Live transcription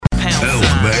Oh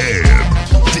man,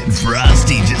 did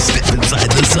FROSTiE just step inside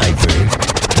the cypher?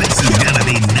 This is gonna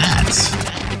be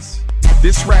nuts.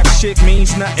 This rap shit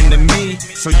means nothing to me,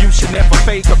 so you should never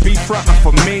fake or be frontin'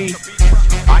 for me.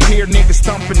 I hear niggas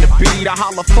thumping the beat, I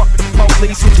holla fuck the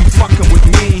police who be fucking with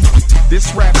me.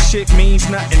 This rap shit means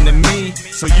nothing to me,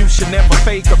 so you should never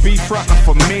fake or be frontin'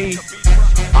 for me.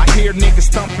 I hear niggas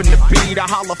thumping the beat, I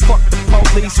holla fuck the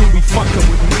police who be fucking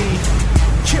with me.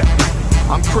 Yeah.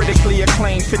 I'm critically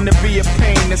acclaimed, finna be a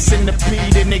pain. The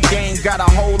centipede in the game, got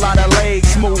a whole lot of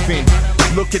legs moving.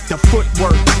 Look at the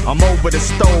footwork, I'm over the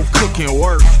stove cooking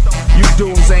work. You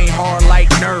dudes ain't hard like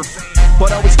Nerf,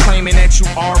 but always claiming that you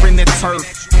are in the turf.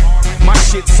 My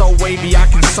shit so wavy I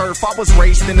can surf. I was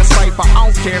raised in the cypher, I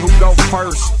don't care who go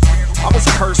first. I was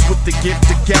cursed with the gift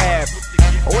of gab.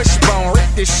 Wishbone, rip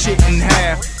this shit in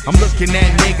half. I'm looking at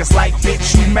niggas like,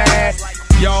 bitch, you mad?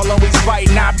 Y'all always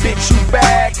fighting, I bitch you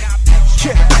back.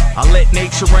 Yeah, I let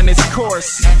nature run its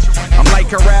course. I'm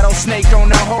like a rattlesnake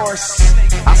on a horse.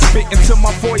 I spit until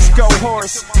my voice go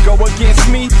hoarse. Go against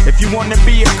me if you wanna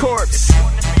be a corpse.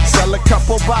 Sell a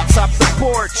couple bops off the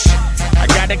porch. I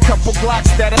got a couple Glocks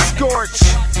that'll scorch.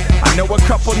 I know a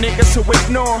couple niggas who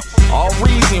ignore all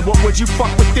reason. What would you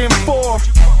fuck with them for?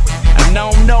 And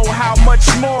I don't know how much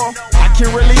more I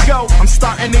can really go. I'm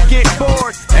starting to get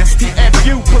bored.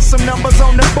 STFU, put some numbers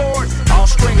on the board. I'll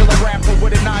strangle a rapper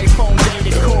with an iPhone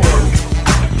dated cord.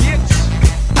 Bitch.